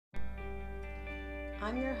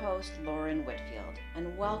I'm your host, Lauren Whitfield,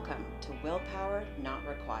 and welcome to Willpower Not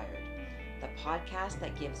Required, the podcast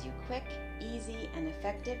that gives you quick, easy, and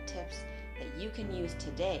effective tips that you can use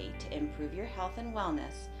today to improve your health and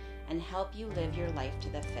wellness and help you live your life to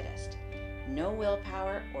the fittest. No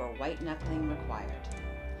willpower or white knuckling required.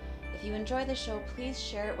 If you enjoy the show, please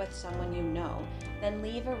share it with someone you know, then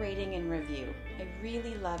leave a rating and review. I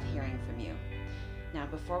really love hearing from you. Now,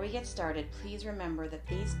 before we get started, please remember that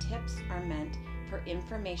these tips are meant for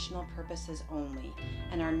informational purposes only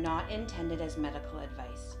and are not intended as medical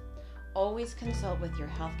advice. Always consult with your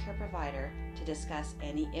healthcare provider to discuss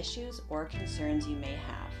any issues or concerns you may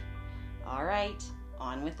have. All right,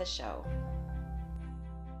 on with the show.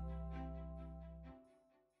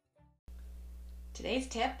 Today's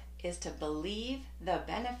tip is to believe the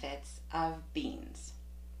benefits of beans.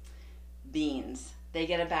 Beans, they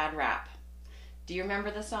get a bad rap. Do you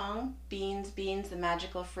remember the song? Beans, beans, the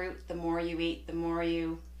magical fruit, the more you eat, the more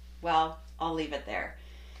you... Well, I'll leave it there.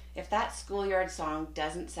 If that schoolyard song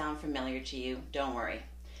doesn't sound familiar to you, don't worry.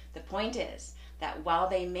 The point is that while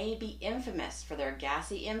they may be infamous for their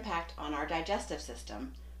gassy impact on our digestive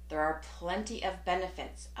system, there are plenty of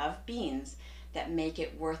benefits of beans that make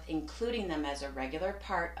it worth including them as a regular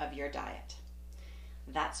part of your diet.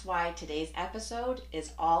 That's why today's episode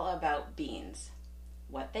is all about beans.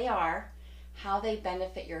 What they are, how they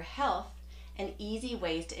benefit your health, and easy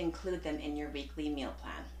ways to include them in your weekly meal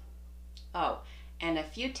plan. Oh, and a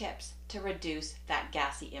few tips to reduce that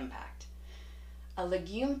gassy impact. A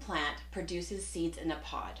legume plant produces seeds in a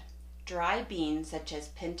pod. Dry beans such as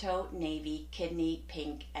pinto, navy, kidney,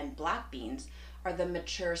 pink, and black beans are the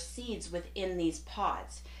mature seeds within these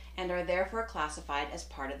pods and are therefore classified as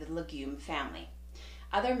part of the legume family.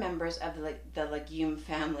 Other members of the legume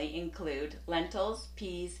family include lentils,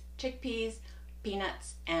 peas, chickpeas,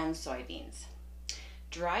 peanuts, and soybeans.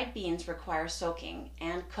 Dried beans require soaking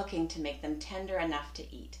and cooking to make them tender enough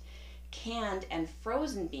to eat. Canned and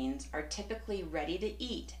frozen beans are typically ready to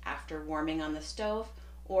eat after warming on the stove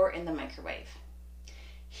or in the microwave.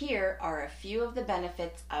 Here are a few of the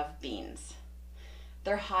benefits of beans.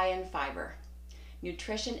 They're high in fiber.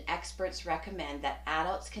 Nutrition experts recommend that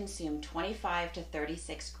adults consume 25 to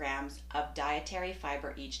 36 grams of dietary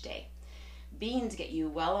fiber each day. Beans get you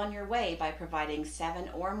well on your way by providing 7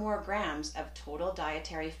 or more grams of total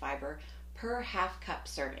dietary fiber per half cup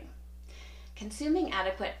serving. Consuming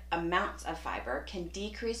adequate amounts of fiber can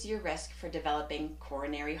decrease your risk for developing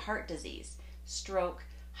coronary heart disease, stroke,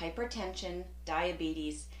 hypertension,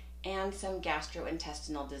 diabetes, and some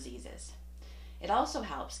gastrointestinal diseases. It also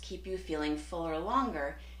helps keep you feeling fuller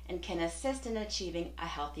longer and can assist in achieving a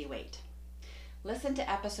healthy weight. Listen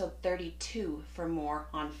to episode 32 for more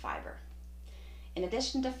on fiber. In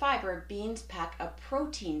addition to fiber, beans pack a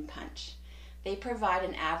protein punch. They provide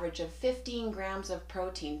an average of 15 grams of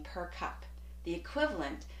protein per cup, the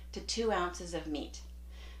equivalent to 2 ounces of meat.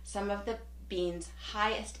 Some of the beans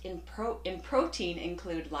highest in protein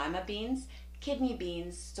include lima beans, kidney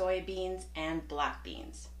beans, soybeans, and black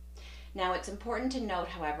beans. Now, it's important to note,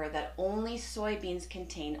 however, that only soybeans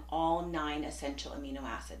contain all 9 essential amino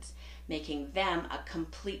acids, making them a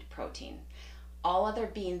complete protein. All other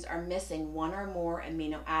beans are missing 1 or more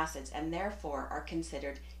amino acids and therefore are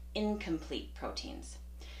considered incomplete proteins.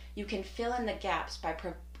 You can fill in the gaps by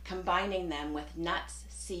combining them with nuts,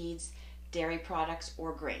 seeds, dairy products,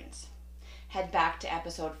 or grains. Head back to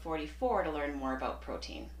episode 44 to learn more about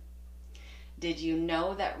protein. Did you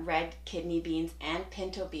know that red kidney beans and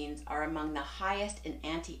pinto beans are among the highest in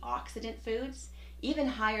antioxidant foods, even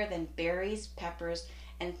higher than berries, peppers,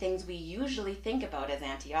 and things we usually think about as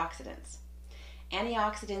antioxidants?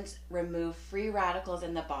 Antioxidants remove free radicals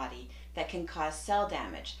in the body that can cause cell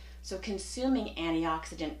damage, so consuming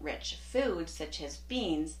antioxidant-rich foods such as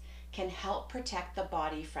beans can help protect the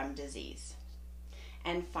body from disease.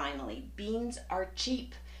 And finally, beans are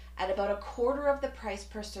cheap. At about a quarter of the price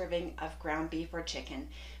per serving of ground beef or chicken,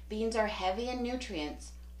 beans are heavy in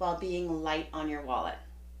nutrients while being light on your wallet.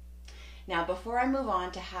 Now, before I move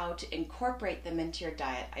on to how to incorporate them into your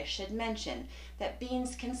diet, I should mention that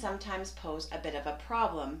beans can sometimes pose a bit of a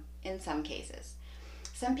problem in some cases.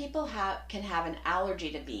 Some people can have an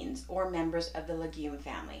allergy to beans or members of the legume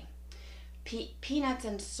family. Peanuts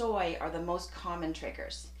and soy are the most common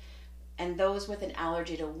triggers, and those with an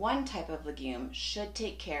allergy to one type of legume should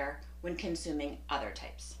take care when consuming other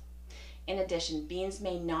types. In addition, beans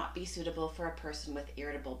may not be suitable for a person with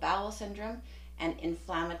irritable bowel syndrome and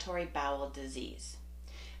inflammatory bowel disease.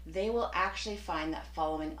 They will actually find that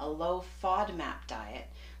following a low FODMAP diet,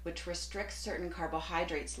 which restricts certain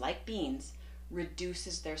carbohydrates like beans,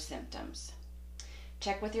 reduces their symptoms.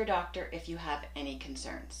 Check with your doctor if you have any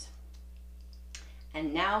concerns.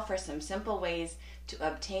 And now for some simple ways to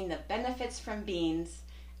obtain the benefits from beans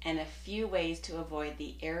and a few ways to avoid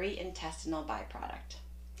the airy intestinal byproduct.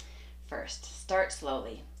 First, start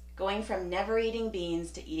slowly. Going from never eating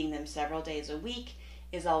beans to eating them several days a week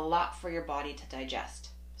is a lot for your body to digest.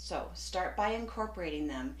 So start by incorporating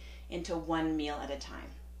them into one meal at a time.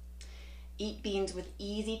 Eat beans with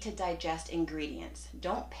easy to digest ingredients.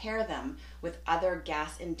 Don't pair them with other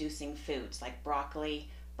gas-inducing foods like broccoli,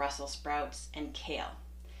 Brussels sprouts, and kale.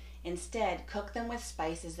 Instead, cook them with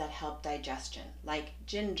spices that help digestion, like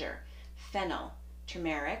ginger, fennel,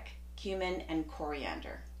 turmeric, cumin, and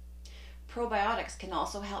coriander. Probiotics can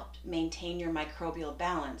also help maintain your microbial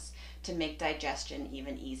balance to make digestion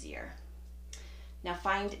even easier. Now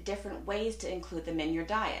find different ways to include them in your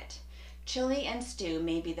diet. Chili and stew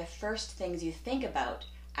may be the first things you think about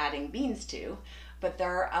adding beans to, but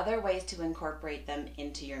there are other ways to incorporate them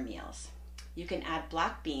into your meals. You can add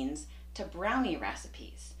black beans to brownie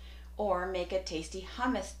recipes, or make a tasty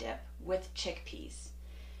hummus dip with chickpeas.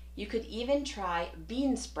 You could even try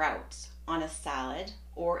bean sprouts on a salad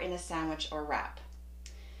or in a sandwich or wrap.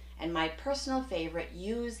 And my personal favorite,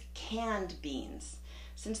 use canned beans.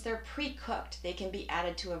 Since they're pre-cooked, they can be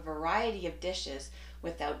added to a variety of dishes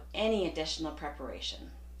without any additional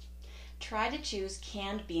preparation. Try to choose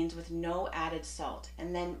canned beans with no added salt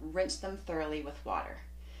and then rinse them thoroughly with water.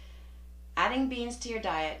 Adding beans to your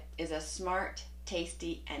diet is a smart,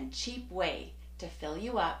 tasty, and cheap way to fill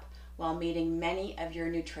you up while meeting many of your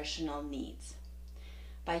nutritional needs.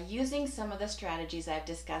 By using some of the strategies I've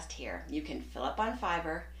discussed here, you can fill up on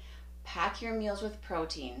fiber, pack your meals with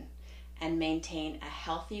protein, and maintain a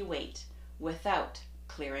healthy weight without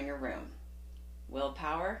clearing a room.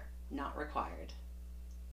 Willpower not required.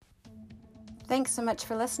 Thanks so much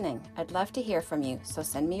for listening. I'd love to hear from you, so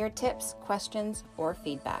send me your tips, questions, or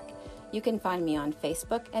feedback. You can find me on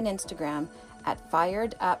Facebook and Instagram at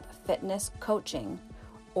Fired Up Fitness Coaching,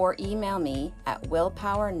 or email me at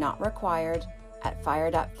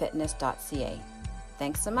willpowernotrequired@firedupfitness.ca.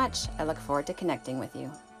 Thanks so much. I look forward to connecting with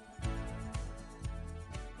you.